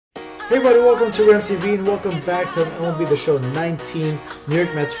Hey everybody, welcome to MTV and welcome back to MLB The Show 19, New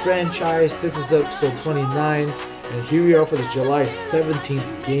York Mets franchise. This is episode 29, and here we are for the July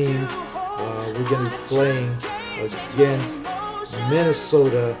 17th game. We're going to be playing against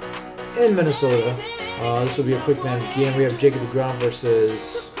Minnesota in Minnesota. This will be a quick man game. We have Jacob DeGrom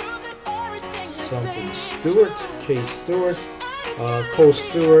versus something Stewart, K. Stewart, Cole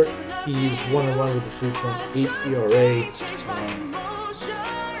Stewart. He's 1-1 with a 3.8 ERA.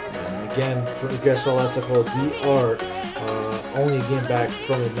 Again, for you guys saw last episode, we are only a game back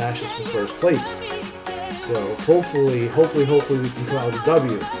from the Nationals for first place. So hopefully we can come out with a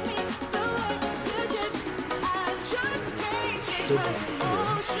W. Should be here.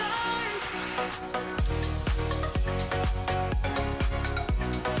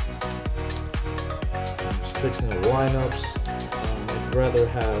 I'm just fixing the lineups. I'd rather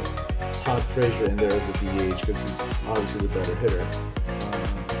have Todd Frazier in there as a DH because he's obviously the better hitter.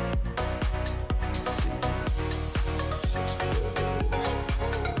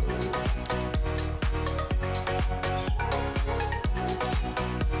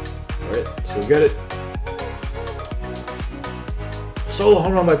 So we got it. Solo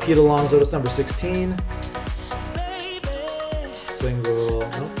home run by Pete Alonso. That's number 16. Single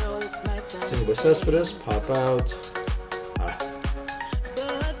by Cespedes. Pop out.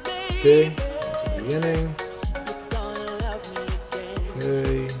 Okay. Into the inning.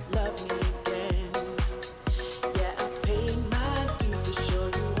 Okay.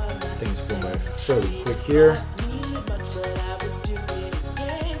 Things going by fairly quick here.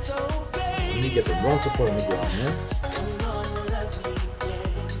 He gets a run support on the ground, man.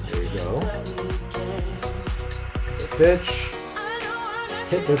 There you go. The pitch.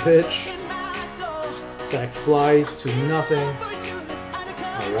 Hit the pitch. Sack fly to nothing.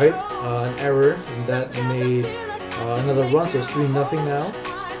 Alright. An error. And that made another run, so it's 3-0 now.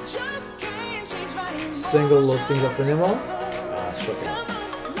 Single loads things up for Nimmo. Struck out.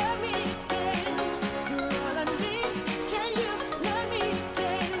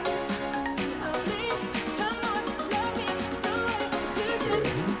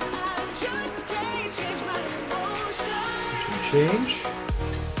 Change.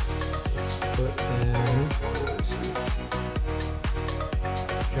 Let's put in.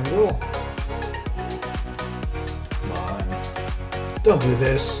 Kimbrel. Come on. Don't do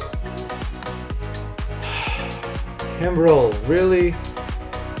this. Kimbrel, really?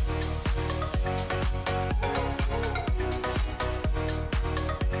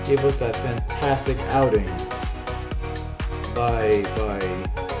 Gave up that fantastic outing by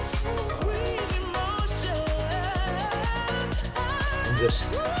just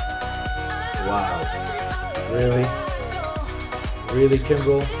wow. Really? Really,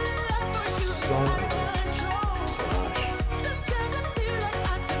 Kimbrel? Son of a gosh.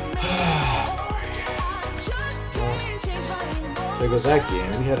 Well, there goes that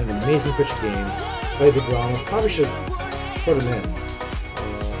game. We had an amazing pitch game by DeGrom. Probably should put him in.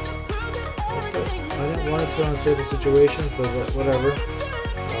 I didn't want to turn on table situations, but whatever.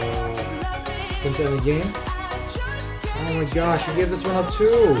 Since the end of the game. Oh my gosh, you gave this one up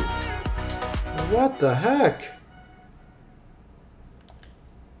too! What the heck?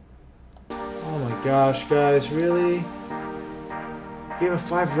 Oh my gosh, guys, really? Gave up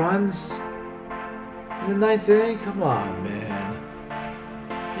 5 runs? In the 9th inning? Come on, man.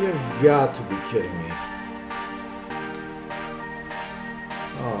 You've got to be kidding me.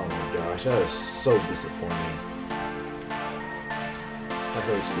 Oh my gosh, that is so disappointing. That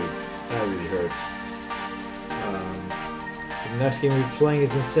hurts, dude. That really hurts. The next game we're playing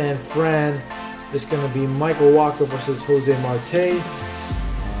is in San Fran. It's going to be Michael Walker versus Jose Marte.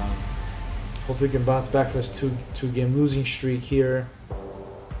 Hopefully we can bounce back from this two-game losing streak here.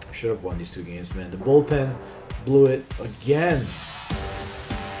 Should have won these 2 games, man. The bullpen blew it again.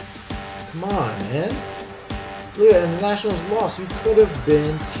 Come on, man. Look at it, the Nationals lost. You could have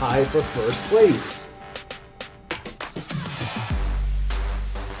been tied for first place.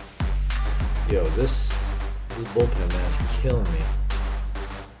 Yo, this bullpen, man, is killing me.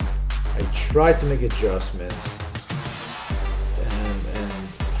 I tried to make adjustments, and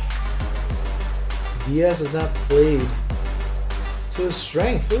Diaz has not played to his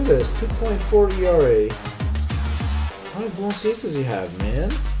strength. Look at this, 2.4 ERA. How many blown saves does he have,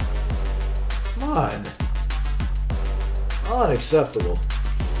 man? Come on. Unacceptable.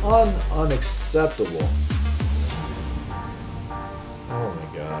 Unacceptable. Oh my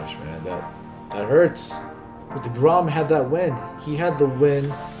gosh, man, that hurts. Because DeGrom had that win. He had the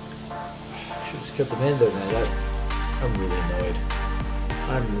win. Should have just kept him in there, man. I'm really annoyed.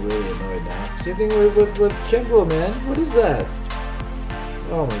 I'm really annoyed now. Same thing with Kimbrel, man. What is that?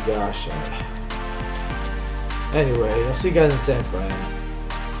 Oh my gosh. Anyway, I'll see you guys in San Fran.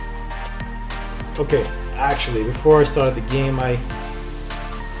 Okay, actually, before I started the game, I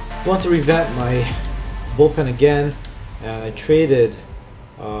want to revamp my bullpen again, and I traded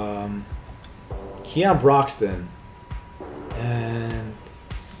Keon Broxton, and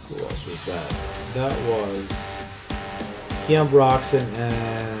who else was that? That was Keon Broxton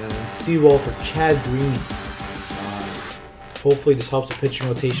and Seawall for Chad Green. Hopefully this helps the pitching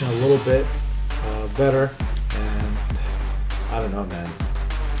rotation a little bit better, and I don't know, man.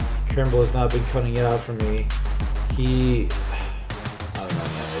 Kimball has not been cutting it out for me. I don't know,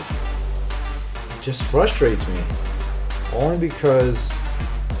 man. It just frustrates me. Only because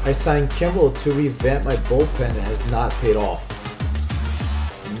I signed Kimball to revamp my bullpen and it has not paid off.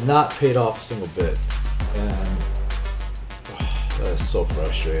 Not paid off a single bit. And that is so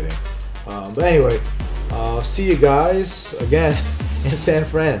frustrating. But anyway, see you guys again in San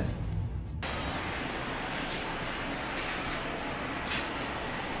Fran.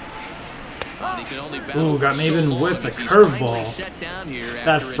 Ooh, got Maven with a curveball.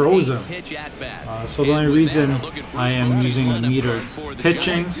 That froze him. So the only reason I am using metered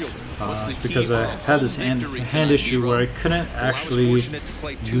pitching is because I've had this hand issue where I couldn't actually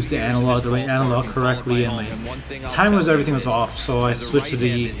use the right analog correctly, and my time everything was off. So I switched to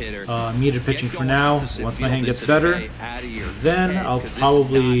the metered pitching for now. Once my hand gets better, then I'll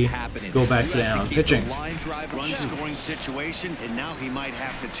probably go back to the analog pitching.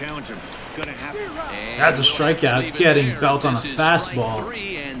 That's a strikeout, getting Belt on a fastball.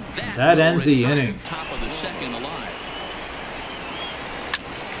 That ends the inning.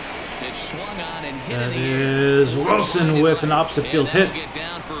 That is Wilson with an opposite field hit.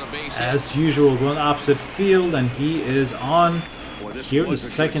 As usual, going opposite field, and he is on here in the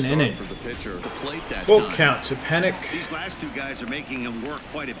second inning. Full count to Panic. These last two guys are making him work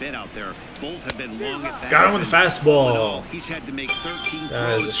quite a bit out there. Both have been long at got him with the fastball. He's had to make 13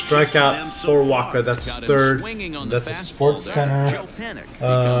 that is a strikeout for Walker. That's his third. That's a Sports Center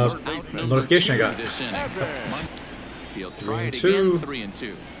notification I got.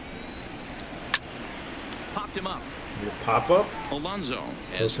 3-2. Popped him up. Pop up. Alonso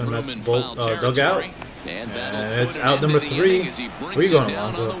Close to the dugout. And it's out number 3. Where are you going,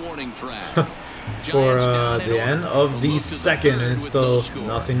 Alonso? For the end of the second, and it's still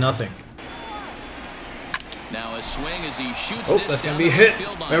nothing. Now a swing as he shoots. Oh, that's going to be hit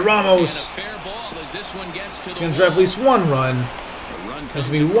by Ramos. It's going to drive at least one run. It's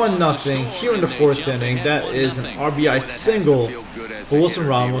going to be 1-0 here in the 4th inning. That is an RBI single for Wilson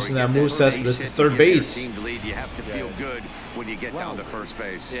Ramos, and that moves Cespedes to third base.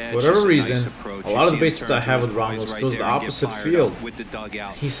 Whatever reason, a lot of the bases I have with Ramos goes the opposite field.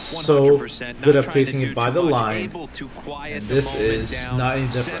 He's so good at placing it by the line, and this is not any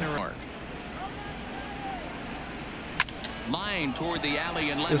different.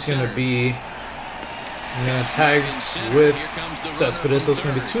 This is going to be... I'm going to tag with Cespedes, so it's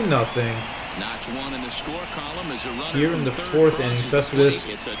going to be 2-0. Here in the 4th inning, Cespedes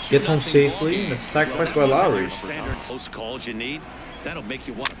gets home safely, and it's sacrificed by Lowry.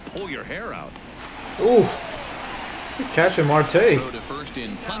 Ooh, good catch by Marte.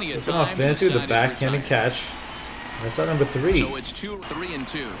 Looking off fancy with the backhanded catch. That's at number 3. So it's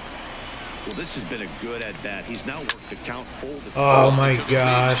 3-2. Well, this has been a good at-bat. He's now worked the count. Oh my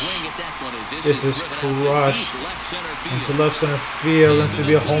gosh. This is crushed into left center field. That's going to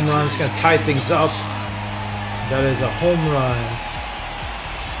be a home run. It's going to tie things up. That is a home run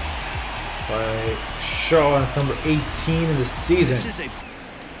by Shaw, and it's number 18 in the season.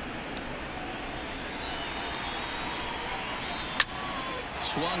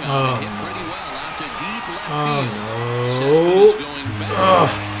 Oh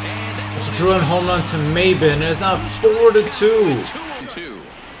no. It's a 2-run home run to Maben. It's now 4-2.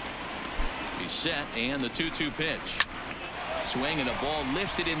 He's set, and the 2-2 pitch. Swing and a ball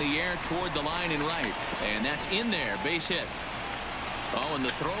lifted in the air toward the line and right. And that's in there. Base hit. Oh, and the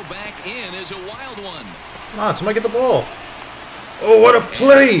throw back in is a wild one. Come on, somebody get the ball. Oh, what a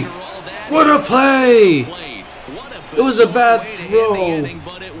play! What a play! It was a bad throw.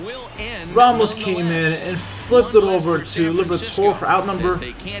 Ramos came in and flipped it over to Liberatore for out number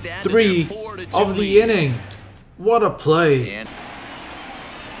 3 of the inning. What a play.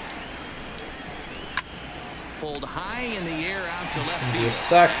 Pulled high in the air out to left field. A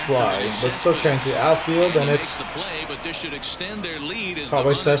sac fly, but still carrying to the outfield, and it's caught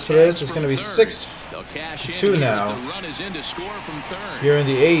by Cespedes. It's going to be 6-2 now. Here in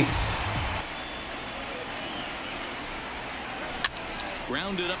the 8th.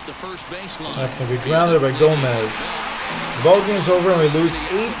 Grounded up the first baseline. That's going to be grounded by Gomez. The ball game's over and we lose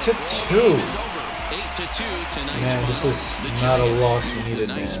 8-2. Man, this is not a loss we needed,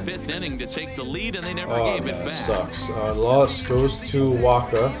 man. Oh, man, that sucks. Loss goes to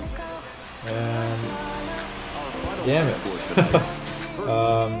Waka. And damn it.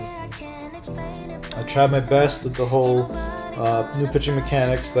 I tried my best with the whole new pitching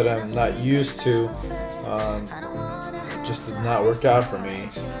mechanics that I'm not used to. Just did not work out for me.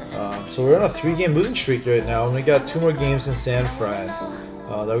 So we're on a 3-game losing streak right now, and we got 2 more games in San Fran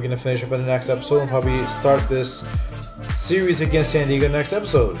that we're gonna finish up in the next episode, and probably start this series against San Diego next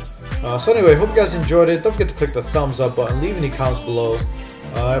episode. So anyway, hope you guys enjoyed it. Don't forget to click the thumbs up button, leave any comments below.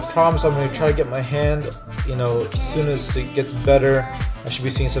 I promise I'm gonna try to get my hand, you know, as soon as it gets better. I should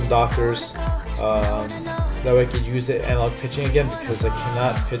be seeing some doctors. That way I can use it analog pitching again, because I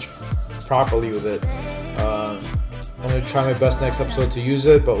cannot pitch properly with it. I'm going to try my best next episode to use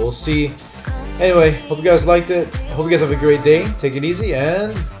it, but we'll see. Anyway, hope you guys liked it. I hope you guys have a great day. Take it easy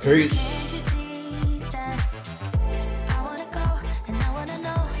and peace.